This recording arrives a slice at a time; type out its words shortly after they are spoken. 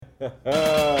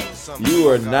You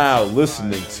are now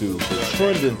listening to the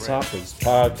Trending Topics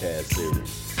podcast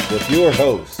series with your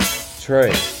host,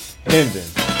 Trey Hendon.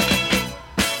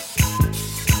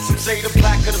 Some say the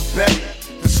blacker the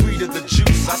better, the sweeter the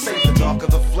juice. I say the darker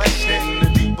the flesh and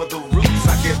the deeper the roots.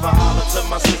 I give a holler to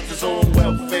my sisters on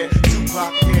welfare.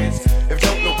 Tupac cares if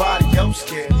don't nobody else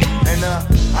care. And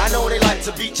I know they like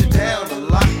to beat you down a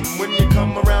lot. When you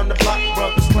come around the block,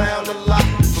 brothers clown a lot.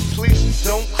 But please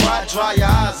don't cry, dry your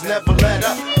eyes, never let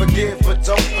up. Forgive but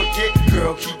don't forget,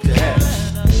 girl, keep your head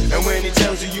up. And when he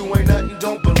tells you you ain't nothing,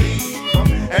 don't believe him.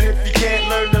 And if you can't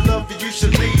learn to love you, you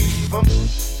should leave him.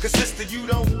 Cause sister, you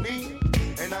don't need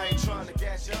it. And I ain't trying to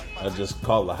gas you up. I just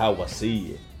call it how I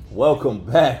see it. Welcome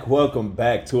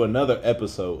back to another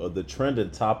episode of the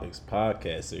Trending Topics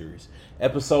podcast series.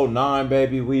 Episode 9,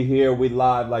 baby. We here, we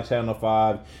live like Channel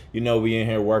 5. You know we in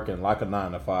here working like a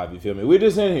 9 to 5, you feel me? We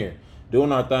just in here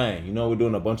doing our thing. You know we're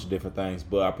doing a bunch of different things,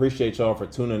 but I appreciate y'all for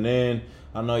tuning in.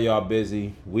 I know y'all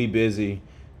busy. We busy.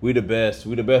 We the best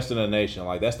in the nation.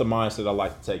 Like, that's the mindset I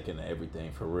like to take into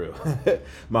everything, for real.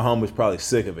 My homie's probably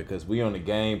sick of it because we on the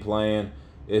game playing.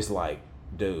 It's like,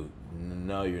 dude,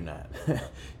 no, you're not.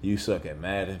 You suck at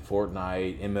Madden,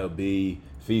 Fortnite, MLB,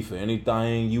 FIFA,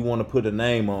 anything you want to put a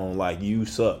name on, like, you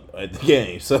suck at the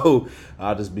game. So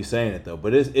I'll just be saying it, though.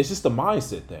 But it's just a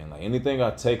mindset thing. Like, anything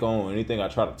I take on, anything I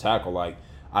try to tackle, like,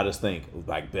 I just think,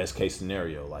 like, best case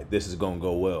scenario, like, this is going to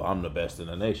go well. I'm the best in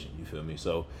the nation, you feel me?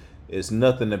 So it's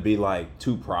nothing to be, like,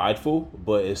 too prideful,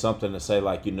 but it's something to say,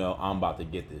 like, you know, I'm about to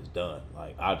get this done.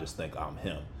 Like, I just think I'm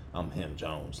him. I'm him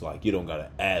Jones. Like, you don't got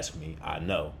to ask me. I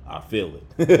know. I feel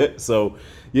it. So,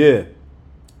 yeah.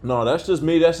 No, that's just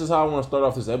me. That's just how I want to start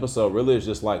off this episode. Really, it's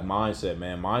just like mindset,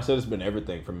 man. Mindset has been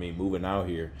everything for me moving out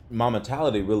here. My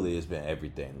mentality really has been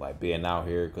everything. Like, being out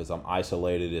here because I'm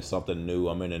isolated. It's something new.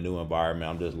 I'm in a new environment.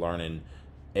 I'm just learning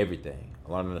everything.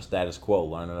 Learning the status quo.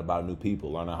 Learning about new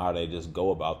people. Learning how they just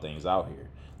go about things out here.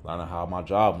 Learning how my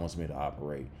job wants me to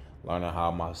operate. Learning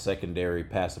how my secondary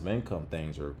passive income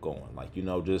things are going. Like, you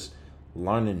know, just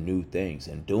learning new things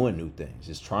and doing new things.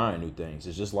 Just trying new things.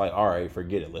 It's just like, all right,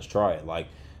 forget it. Let's try it. Like,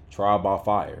 trial by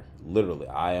fire. Literally,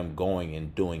 I am going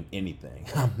and doing anything.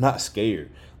 I'm not scared.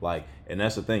 Like, and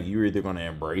that's the thing. You're either going to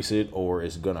embrace it or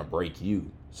it's going to break you.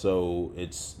 So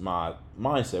it's my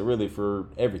mindset really for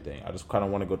everything. I just kind of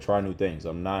want to go try new things.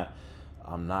 I'm not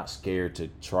scared to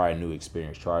try a new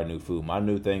experience, try a new food. My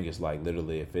new thing is, like,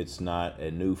 literally, if it's not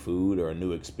a new food or a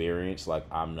new experience, like,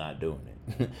 I'm not doing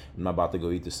it. I'm not about to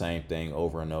go eat the same thing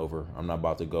over and over. I'm not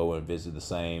about to go and visit the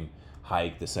same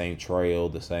hike, the same trail,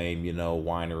 the same, you know,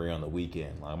 winery on the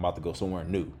weekend. Like, I'm about to go somewhere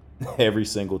new every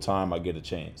single time I get a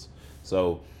chance.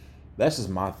 So that's just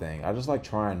my thing. I just like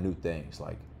trying new things.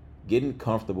 Like, getting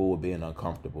comfortable with being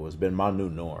uncomfortable has been my new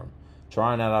norm.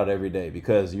 Trying that out every day,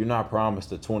 because you're not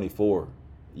promised a 24.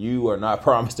 You are not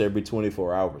promised every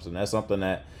 24 hours. And that's something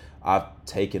that I've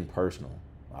taken personal.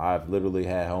 I've literally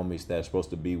had homies that's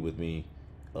supposed to be with me,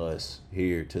 us,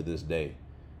 here to this day.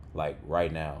 Like,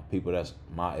 right now. People that's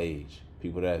my age.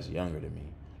 People that's younger than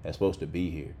me. That's supposed to be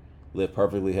here. Live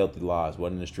perfectly healthy lives.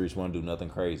 Wasn't in the streets, want to do nothing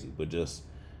crazy. But just,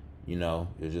 you know,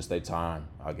 it's just their time,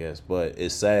 I guess. But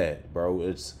it's sad, bro.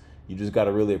 You just got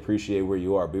to really appreciate where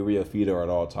you are. Be where your feet are at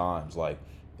all times. Like,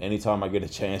 anytime I get a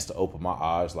chance to open my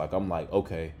eyes, like, I'm like,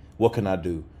 okay, what can I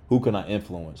do? Who can I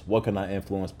influence? What can I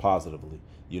influence positively?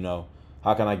 You know,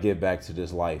 how can I give back to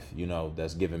this life, you know,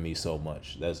 that's given me so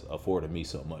much, that's afforded me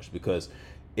so much? Because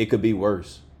it could be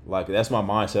worse. Like, that's my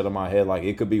mindset in my head. Like,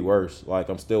 it could be worse. Like,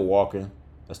 I'm still walking.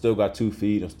 I still got 2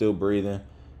 feet. I'm still breathing.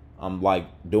 I'm, like,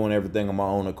 doing everything on my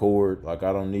own accord. Like,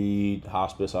 I don't need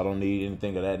hospice. I don't need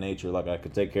anything of that nature. Like, I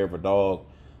can take care of a dog.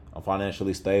 I'm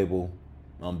financially stable.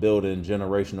 I'm building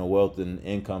generational wealth and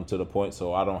income to the point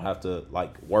so I don't have to,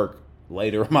 like, work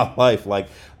later in my life. Like,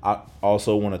 I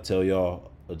also want to tell y'all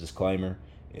a disclaimer.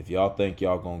 If y'all think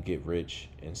y'all going to get rich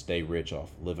and stay rich off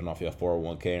living off your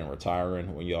 401k and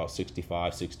retiring when y'all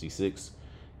 65, 66,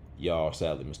 y'all are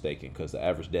sadly mistaken, because the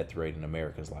average death rate in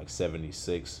America is like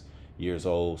 76 years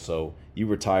old. So you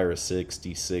retire at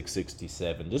 66,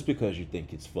 67 just because you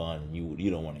think it's fun and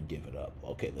you don't want to give it up.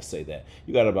 Okay, let's say that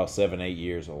you got about 7-8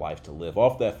 years of life to live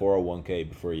off that 401k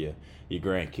before your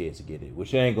grandkids get it,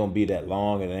 which ain't gonna be that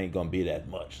long and it ain't gonna be that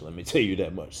much, let me tell you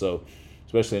that much. So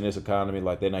especially in this economy,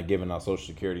 like, they're not giving out social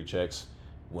security checks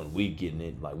when we getting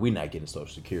it. Like, we not getting social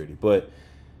security. But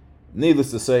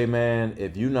needless to say, man,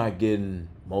 if you're not getting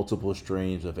multiple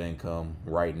streams of income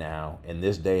right now in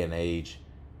this day and age,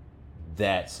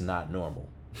 that's not normal.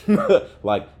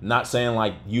 Like, not saying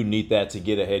like you need that to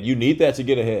get ahead. You need that to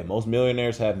get ahead. Most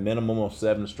millionaires have minimum of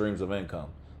 7 streams of income,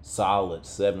 solid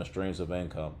 7 streams of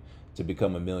income to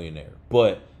become a millionaire.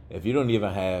 But if you don't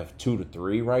even have 2 to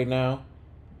 3 right now,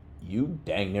 you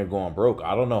dang near going broke.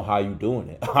 I don't know how you doing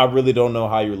it. I really don't know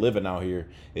how you're living out here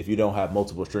if you don't have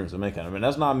multiple streams of income. I mean,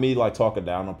 that's not me like talking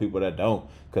down on people that don't,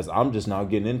 because I'm just not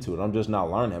getting into it. I'm just not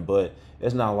learning. But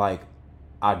it's not like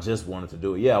I just wanted to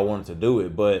do it. Yeah, I wanted to do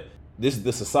it, but this is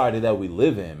the society that we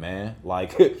live in, man.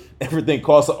 Like everything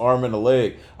costs an arm and a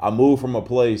leg. I moved from a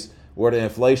place where the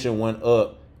inflation went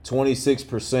up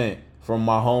 26% from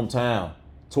my hometown.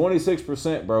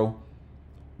 26%, bro.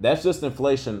 That's just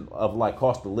inflation of like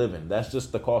cost of living. That's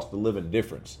just the cost of living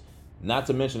difference. Not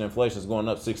to mention inflation is going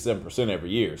up 6-7%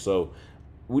 every year. So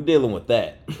we're dealing with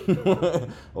that.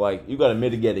 Like you got to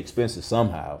mitigate expenses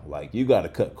somehow. Like you got to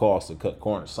cut costs and cut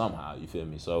corners somehow. You feel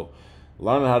me? So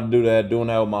learning how to do that, doing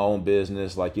that with my own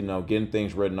business, like, you know, getting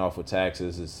things written off with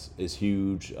taxes is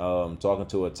huge. Talking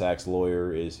to a tax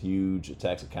lawyer is huge. A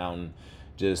tax accountant,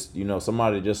 just, you know,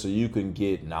 somebody just so you can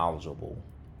get knowledgeable.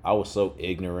 I was so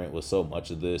ignorant with so much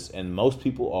of this, and most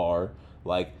people are.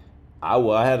 Like, I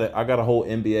got a whole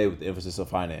MBA with the emphasis of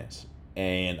finance,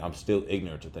 and I'm still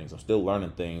ignorant to things. I'm still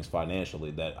learning things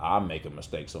financially that I'm making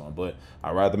mistakes on, but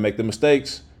I'd rather make the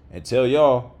mistakes and tell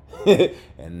y'all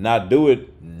and not do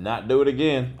it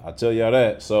again. I tell y'all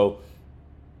that. So,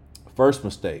 first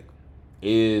mistake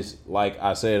is, like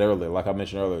I said earlier, like I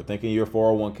mentioned earlier, thinking your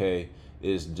 401k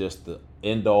is just the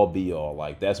end all be all.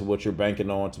 Like that's what you're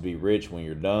banking on to be rich when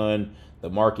you're done.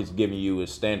 The market's giving you a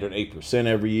standard 8%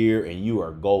 every year and you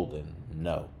are golden.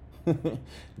 No.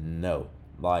 No.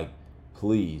 Like,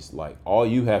 please, like all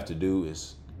you have to do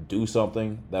is do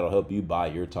something that'll help you buy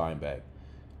your time back.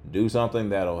 Do something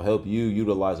that'll help you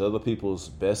utilize other people's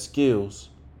best skills,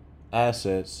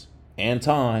 assets, and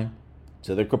time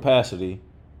to their capacity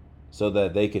so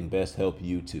that they can best help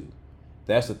you too.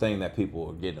 That's the thing that people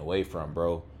are getting away from,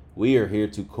 bro. We are here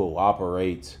to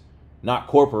cooperate, not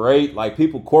corporate. Like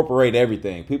people corporate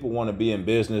everything. People want to be in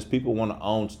business. People want to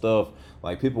own stuff.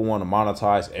 Like people want to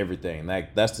monetize everything.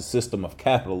 That's the system of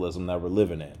capitalism that we're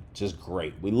living in. Just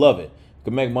great. We love it. You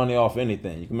can make money off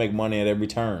anything. You can make money at every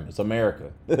turn. It's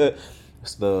America.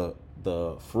 It's the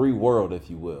free world, if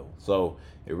you will. So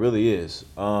it really is.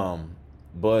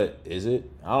 But is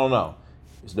it? I don't know.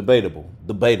 It's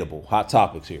debatable. Hot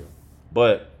topics here.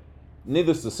 But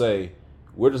needless to say,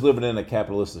 we're just living in a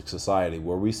capitalistic society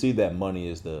where we see that money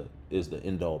is the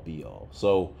end all be all.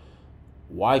 So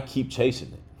why keep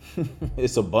chasing it?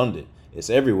 It's abundant. It's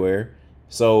everywhere.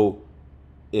 So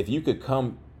if you could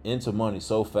come into money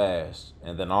so fast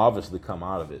and then obviously come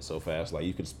out of it so fast, like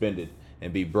you could spend it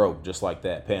and be broke just like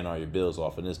that, paying all your bills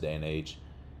off in this day and age,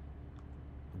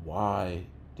 why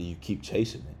do you keep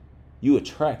chasing it? You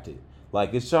attract it.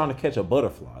 Like it's trying to catch a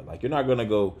butterfly. Like you're not going to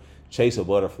go chase a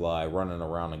butterfly running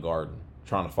around the garden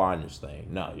trying to find this thing.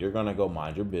 No, you're going to go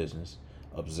mind your business,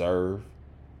 observe,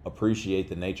 appreciate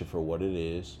the nature for what it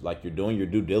is. Like you're doing your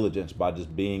due diligence by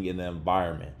just being in the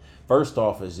environment. First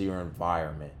off is your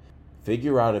environment.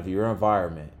 Figure out if your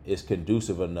environment is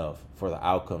conducive enough for the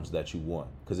outcomes that you want.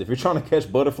 Because if you're trying to catch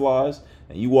butterflies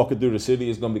and you walking through the city,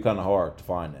 it's going to be kind of hard to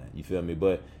find that. You feel me?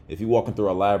 But if you're walking through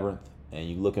a labyrinth and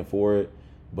you're looking for it,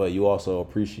 but you also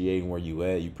appreciating where you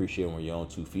at, you appreciating where your own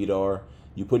 2 feet are,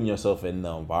 you putting yourself in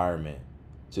the environment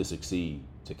to succeed,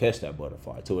 to catch that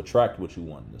butterfly, to attract what you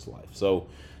want in this life. So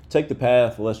take the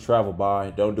path, let's travel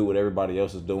by. Don't do what everybody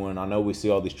else is doing. I know we see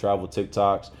all these travel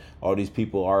TikToks, all these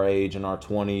people our age in our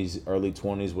 20s, early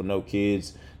 20s with no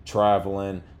kids,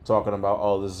 traveling, talking about,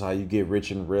 oh, this is how you get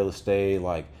rich in real estate.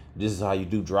 Like, this is how you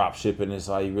do drop shipping. This is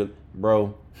how you really,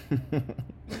 bro,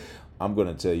 I'm going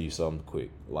to tell you something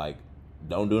quick. Like,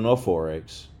 don't do no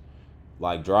Forex.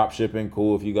 Like, drop shipping,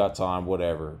 cool if you got time,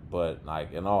 whatever. But,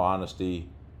 like, in all honesty,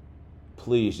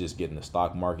 please just get in the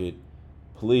stock market.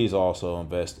 Please also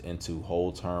invest into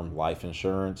whole term life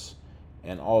insurance.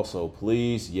 And also,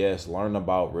 please, yes, learn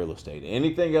about real estate.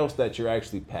 Anything else that you're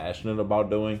actually passionate about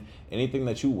doing, anything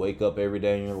that you wake up every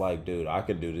day and you're like, dude, I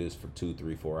could do this for 2,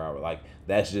 3, 4 hours. Like,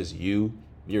 that's just you.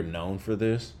 You're known for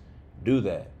this. Do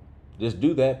that. Just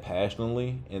do that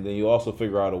passionately. And then you also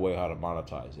figure out a way how to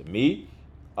monetize it. Me,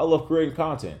 I love creating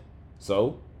content.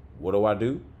 So what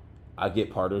do? I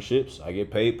get partnerships. I get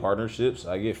paid partnerships.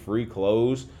 I get free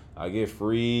clothes. I get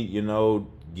free,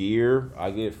 gear.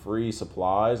 I get free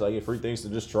supplies. I get free things to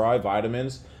just try,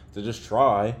 vitamins to just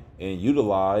try and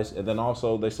utilize. And then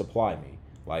also they supply me.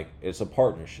 Like, it's a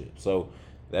partnership. So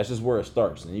that's just where it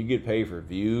starts. And you get paid for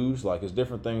views. Like, it's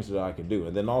different things that I can do.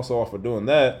 And then also off of doing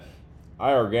that,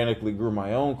 I organically grew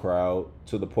my own crowd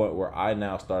to the point where I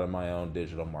now started my own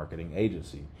digital marketing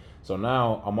agency. So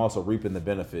now I'm also reaping the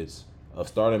benefits of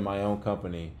starting my own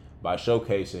company by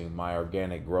showcasing my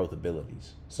organic growth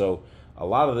abilities. So a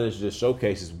lot of this just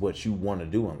showcases what you want to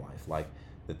do in life. Like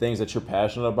the things that you're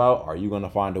passionate about, are you going to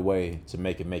find a way to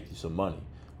make you some money?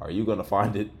 Are you going to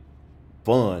find it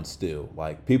fun still?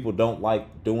 Like people don't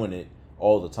like doing it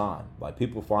all the time. Like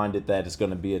people find it that it's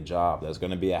going to be a job, that's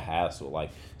going to be a hassle, like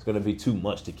it's going to be too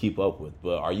much to keep up with.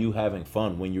 But are you having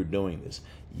fun when you're doing this?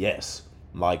 Yes.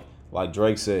 Like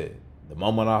Drake said, the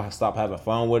moment I stop having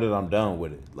fun with it, I'm done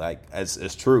with it. Like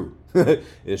it's true.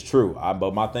 It's true.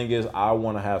 But my thing is, I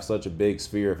want to have such a big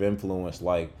sphere of influence,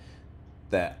 like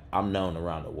that I'm known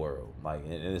around the world. Like,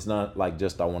 and it's not like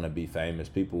just I want to be famous.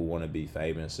 People want to be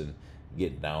famous and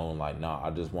get known. Like, nah,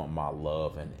 I just want my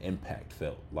love and impact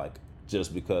felt. Like,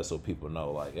 just because so people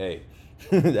know, like, hey,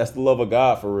 that's the love of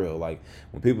God for real. Like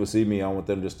when people see me, I want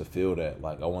them just to feel that.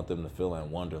 Like I want them to feel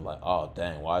and wonder, like, oh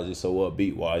dang, why is he so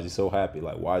upbeat? Why is he so happy?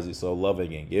 Like why is he so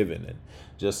loving and giving and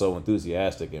just so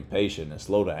enthusiastic and patient and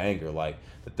slow to anger? Like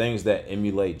the things that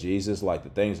emulate Jesus, like the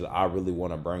things that I really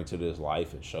want to bring to this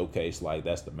life and showcase, like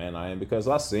that's the man I am. Because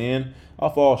I sin, I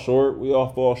fall short. We all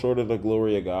fall short of the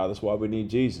glory of God. That's why we need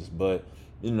Jesus. But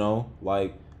you know,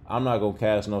 like I'm not gonna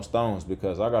cast no stones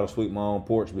because I gotta sweep my own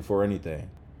porch before anything.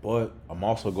 But I'm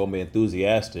also going to be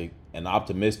enthusiastic and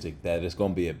optimistic that it's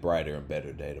going to be a brighter and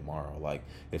better day tomorrow. Like,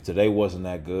 if today wasn't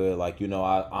that good, like, you know,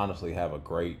 I honestly have a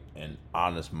great and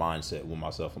honest mindset with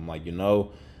myself. I'm like, you know,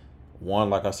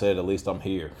 one, like I said, at least I'm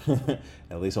here.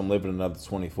 At least I'm living another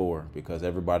 24 because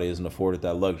everybody isn't afforded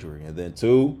that luxury. And then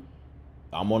two,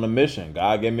 I'm on a mission.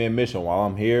 God gave me a mission while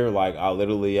I'm here. Like, I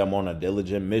literally am on a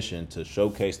diligent mission to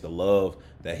showcase the love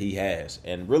that he has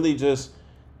and really just,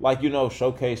 like, you know,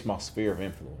 showcase my sphere of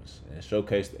influence and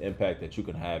showcase the impact that you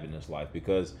can have in this life.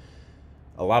 Because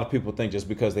a lot of people think just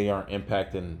because they aren't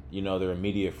impacting, you know, their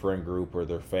immediate friend group or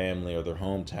their family or their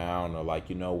hometown or like,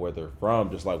 you know, where they're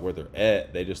from, just like where they're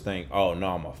at, they just think, oh no,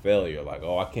 I'm a failure. Like,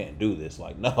 oh, I can't do this.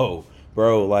 Like, no,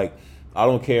 bro, like, I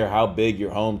don't care how big your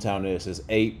hometown is. There's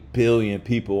 8 billion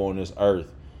people on this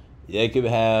earth. You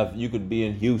could be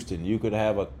in Houston. You could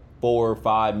have a 4 or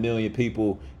 5 million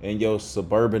people in your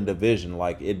suburban division.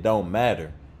 Like, it don't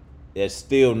matter. It's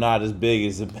still not as big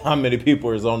as how many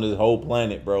people is on this whole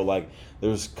planet, bro. Like,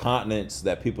 there's continents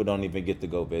that people don't even get to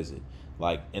go visit,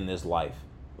 like, in this life.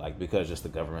 Like, because just the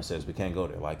government says we can't go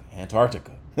there. Like,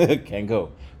 Antarctica, can't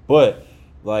go. But,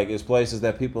 like, it's places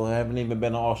that people haven't even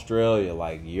been to. Australia,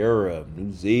 like Europe,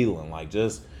 New Zealand, like,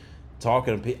 just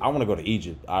talking to people. I want to go to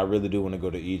Egypt. I really do want to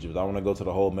go to Egypt. I want to go to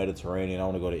the whole Mediterranean. I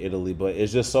want to go to Italy. But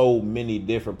it's just so many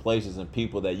different places and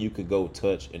people that you could go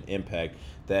touch and impact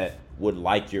that would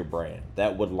like your brand,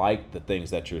 that would like the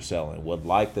things that you're selling, would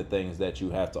like the things that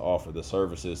you have to offer, the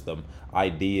services, the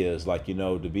ideas, like, you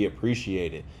know, to be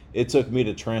appreciated. It took me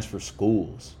to transfer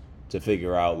schools to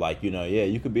figure out, like, you know, yeah,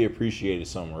 you could be appreciated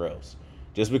somewhere else.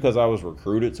 Just because I was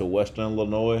recruited to Western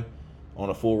Illinois on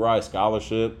a full ride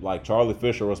scholarship, like Charlie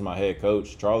Fisher was my head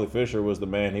coach. Charlie Fisher was the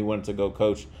man. He went to go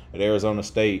coach at Arizona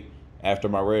State after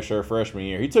my redshirt freshman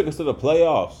year. He took us to the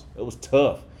playoffs. It was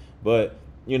tough. But,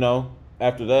 you know,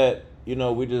 after that, you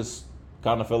know, we just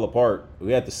kind of fell apart.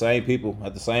 We had the same people,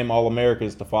 had the same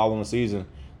All-Americans the following season.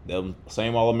 The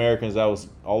same All-Americans that was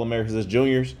All-Americans as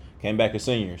juniors came back as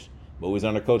seniors. But we was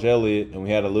under Coach Elliott, and we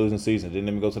had a losing season. Didn't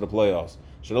even go to the playoffs.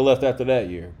 Should have left after that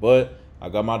year. But I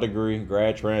got my degree,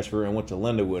 grad transfer, and went to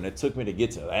Lindenwood. And it took me to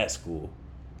get to that school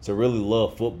to really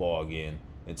love football again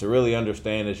and to really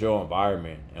understand it's your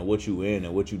environment and what you in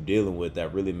and what you dealing with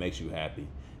that really makes you happy.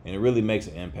 And it really makes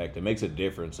an impact. It makes a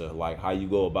difference of, like, how you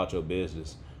go about your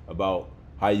business, about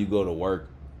how you go to work.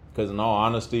 Because in all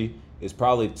honesty, it's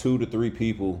probably 2 to 3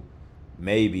 people,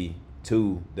 maybe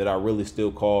 2, that I really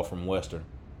still call from Western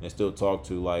and still talk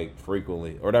to, like,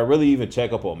 frequently, or that really even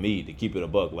check up on me to keep it a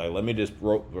buck. Like, let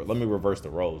me reverse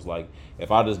the roles. Like, if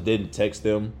I just didn't text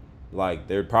them, like,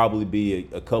 there'd probably be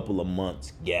a couple of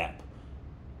months gap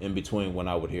in between when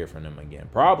I would hear from them again.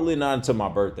 Probably not until my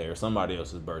birthday or somebody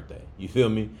else's birthday. You feel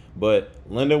me? But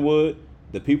Lindenwood,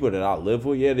 the people that I live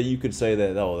with, yeah, that you could say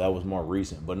that, oh, that was more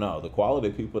recent. But no, the quality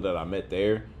of people that I met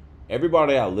there,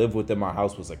 everybody I lived with in my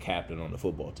house was a captain on the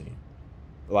football team.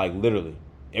 Like, literally.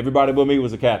 Everybody but me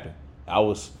was a captain. I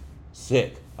was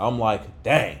sick. I'm like,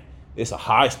 dang, it's a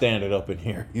high standard up in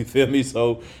here. You feel me?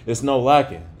 So it's no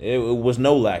lacking. It was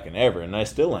no lacking ever, and I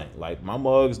still ain't. Like, my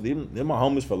mugs, they're my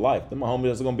homies for life. They're my homies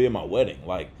that's going to be at my wedding.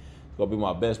 Like, it's going to be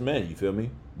my best man, you feel me?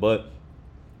 But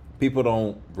people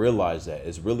don't realize that.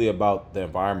 It's really about the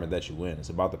environment that you in. It's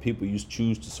about the people you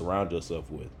choose to surround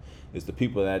yourself with. It's the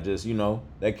people that just, you know,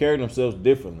 that carry themselves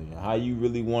differently, and how you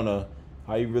really want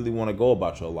to go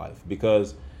about your life.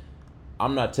 Because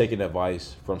I'm not taking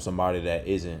advice from somebody that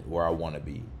isn't where I want to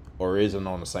be, or isn't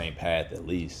on the same path at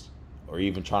least, or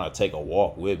even trying to take a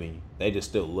walk with me. They just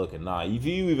still looking. Nah, if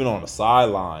you even on the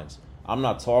sidelines, I'm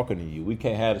not talking to you. We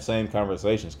can't have the same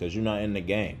conversations because you're not in the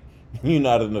game. You're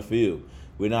not in the field.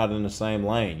 We're not in the same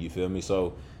lane. You feel me?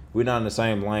 So we're not in the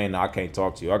same lane. I can't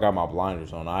talk to you. I got my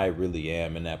blinders on. I really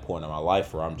am in that point in my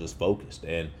life where I'm just focused.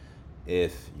 And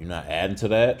if you're not adding to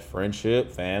that,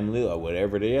 friendship, family, or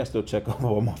whatever it is, I still check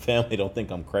on my family. Don't think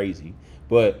I'm crazy.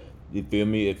 But you feel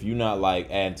me? If you're not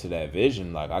like adding to that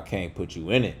vision, like I can't put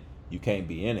you in it. You can't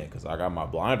be in it because I got my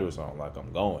blinders on like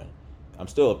I'm going. I'm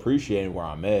still appreciating where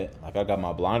I'm at. Like I got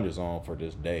my blinders on for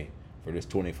this day, for this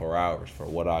 24 hours, for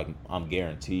what I'm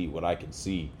guaranteed, what I can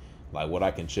see, like what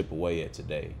I can chip away at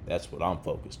today. That's what I'm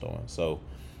focused on. So,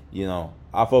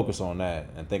 I focus on that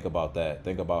and think about that.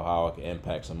 Think about how I can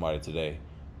impact somebody today.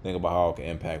 Think about how I can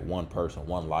impact one person,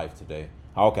 one life today.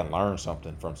 How I can learn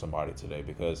something from somebody today.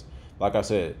 Because, like I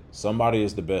said, somebody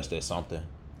is the best at something.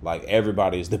 Like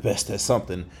everybody is the best at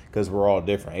something because we're all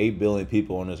different. 8 billion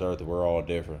people on this earth, we're all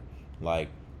different. Like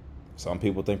some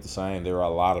people think the same. There are a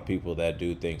lot of people that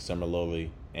do things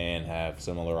similarly and have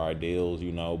similar ideals,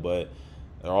 but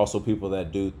there are also people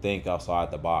that do think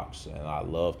outside the box, and I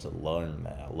love to learn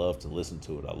that. I love to listen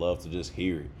to it. I love to just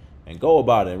hear it and go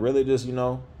about it and really just,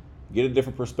 get a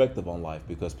different perspective on life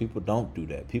because people don't do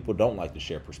that. People don't like to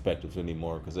share perspectives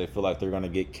anymore because they feel like they're going to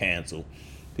get canceled.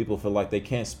 People feel like they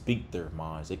can't speak their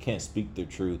minds. They can't speak their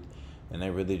truth, and they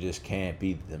really just can't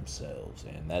be themselves,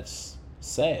 and that's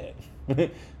sad.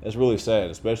 That's really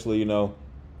sad, especially,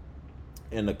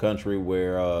 in a country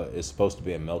where it's supposed to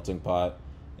be a melting pot.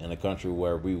 In a country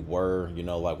where we were,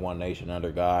 like one nation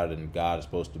under God, and God is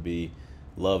supposed to be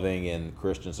loving, and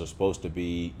Christians are supposed to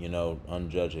be,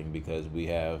 unjudging because we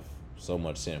have so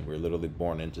much sin. We're literally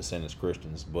born into sin as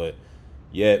Christians, but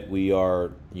yet we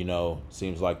are,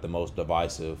 seems like the most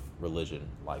divisive religion,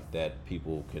 like that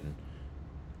people can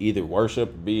either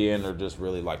worship, be in, or just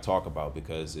really like talk about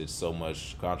because it's so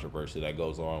much controversy that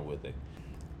goes on with it.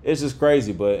 It's just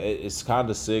crazy, but it's kind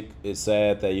of sick. It's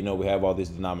sad that, we have all these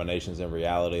denominations in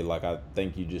reality. Like, I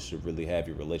think you just should really have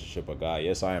your relationship with God.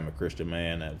 Yes, I am a Christian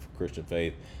man. I have Christian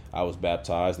faith. I was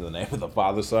baptized in the name of the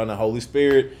Father, Son, and Holy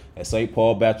Spirit at St.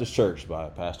 Paul Baptist Church by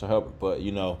Pastor Hubbard. But,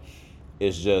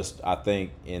 it's just, I think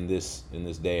in this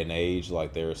day and age,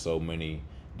 like there are so many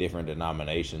different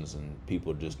denominations and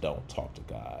people just don't talk to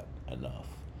God enough.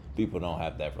 People don't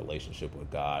have that relationship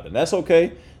with God, and that's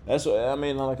okay. Like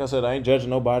I said, I ain't judging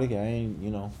nobody. I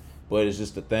ain't, but it's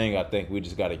just the thing. I think we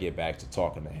just got to get back to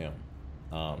talking to Him,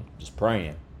 just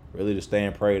praying, really just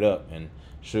staying prayed up. And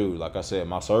shoot, like I said,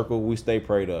 my circle, we stay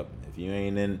prayed up. If you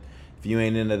ain't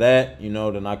into that,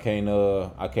 then I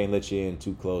can't let you in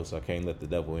too close. I can't let the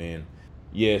devil in.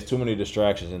 Yeah, it's too many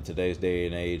distractions in today's day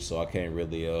and age, so I can't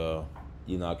really,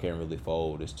 I can't really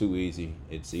fold. It's too easy.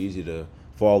 It's easy to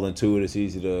fall into it. It's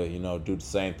easy to, do the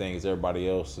same thing as everybody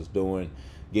else is doing.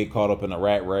 Get caught up in a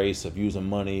rat race of using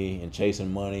money and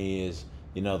chasing money is,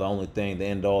 the only thing, the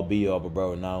end all be all. But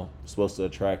bro, no, you're supposed to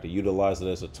attract it, utilize it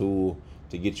as a tool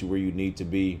to get you where you need to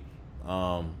be.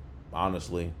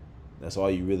 Honestly, that's all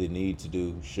you really need to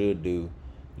do, should do.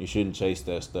 You shouldn't chase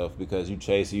that stuff because you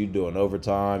chase it, you doing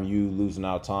overtime, you losing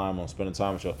out time on spending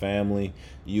time with your family.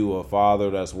 You a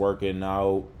father that's working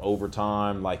out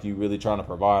overtime, like you really trying to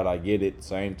provide. I get it.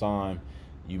 Same time,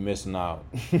 you missing out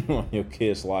on your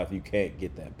kid's life. You can't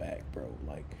get that back, bro.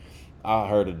 Like I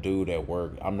heard a dude at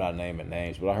work. I'm not naming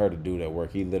names, but I heard a dude at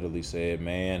work. He literally said,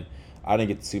 "Man, I didn't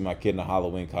get to see my kid in a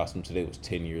Halloween costume till they was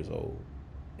 10 years old,"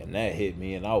 and that hit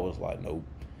me. And I was like, "Nope.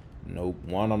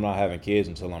 One, I'm not having kids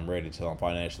until I'm ready, till I'm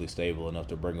financially stable enough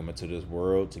to bring them into this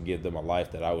world, to give them a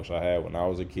life that I wish I had when I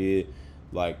was a kid.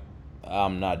 Like,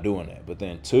 I'm not doing that. But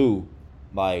then two,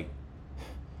 like,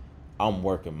 I'm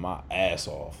working my ass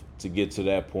off to get to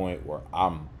that point where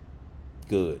I'm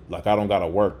good. Like, I don't got to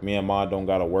work. Me and Ma don't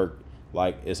got to work.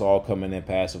 Like, it's all coming in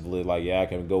passively. Like, yeah, I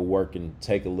can go work and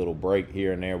take a little break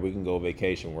here and there. We can go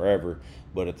vacation wherever.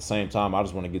 But at the same time, I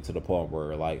just want to get to the point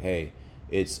where, like, hey,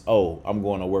 I'm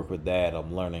going to work with Dad.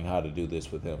 I'm learning how to do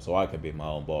this with him so I can be my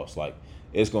own boss. Like,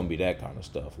 it's going to be that kind of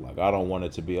stuff. Like, I don't want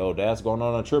it to be, Dad's going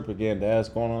on a trip again. Dad's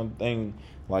going on a thing.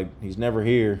 Like, he's never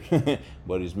here,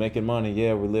 but he's making money.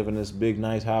 Yeah, we live in this big,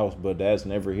 nice house, but Dad's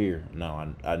never here.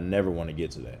 No, I never want to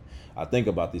get to that. I think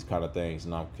about these kind of things,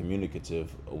 and I'm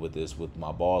communicative with this, with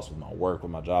my boss, with my work,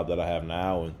 with my job that I have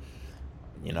now, and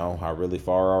how really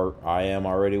far I am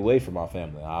already away from my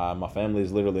family. My family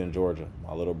is literally in Georgia.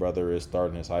 My little brother is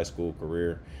starting his high school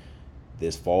career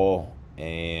this fall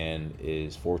and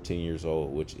is 14 years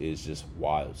old, which is just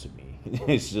wild to me.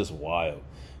 It's just wild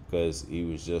because he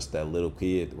was just that little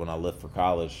kid when I left for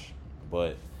college.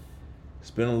 But It's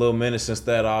been a little minute since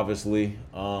that, obviously.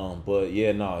 But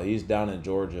yeah, no, he's down in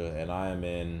Georgia, and I am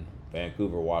in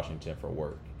Vancouver, Washington for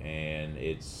work, and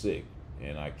it's sick,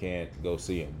 and I can't go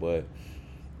see him. But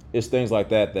it's things like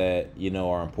that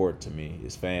are important to me.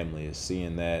 It's family. It's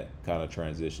seeing that kind of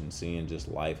transition, seeing just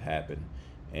life happen,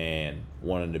 and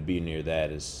wanting to be near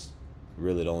that is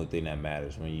really the only thing that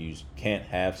matters. When you can't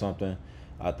have something,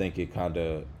 I think it kind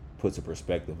of puts a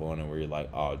perspective on it where you're like,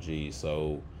 oh, geez,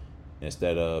 so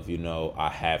instead of, I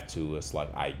have to, it's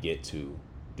like I get to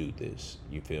do this.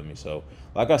 You feel me? So,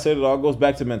 like I said, it all goes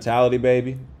back to mentality,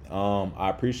 baby. I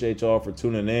appreciate y'all for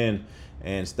tuning in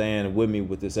and staying with me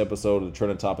with this episode of the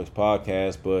Trending Topics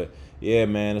podcast. But yeah,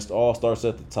 man, it all starts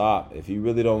at the top. If you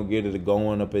really don't get it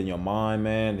going up in your mind,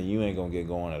 man, then you ain't gonna get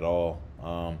going at all.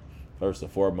 First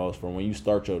and foremost, from when you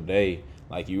start your day,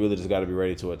 like, you really just got to be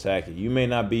ready to attack it. You may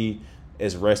not be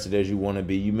as rested as you want to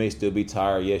be. You may still be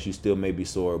tired. Yes, you still may be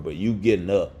sore, but you getting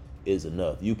up is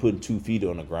enough. You putting 2 feet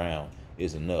on the ground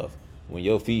is enough. When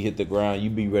your feet hit the ground,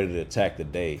 you be ready to attack the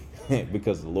day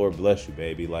because the Lord bless you,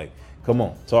 baby. Like, come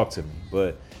on, talk to me.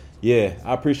 But yeah,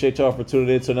 I appreciate y'all for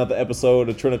tuning in to another episode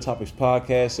of the Trending Topics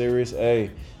podcast series.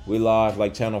 Hey, we live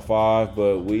like Channel 5,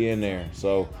 but we in there.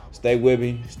 So stay with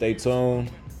me, stay tuned.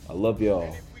 I love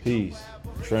y'all. Peace.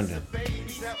 Trending.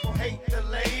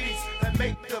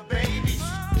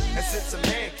 And since a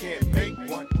man can't make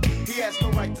one, he has no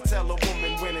right to tell a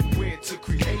woman when and where to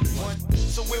create one.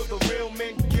 So will the real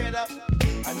men get up?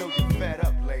 I know you're fed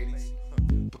up, ladies,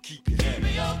 but keep your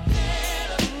head up.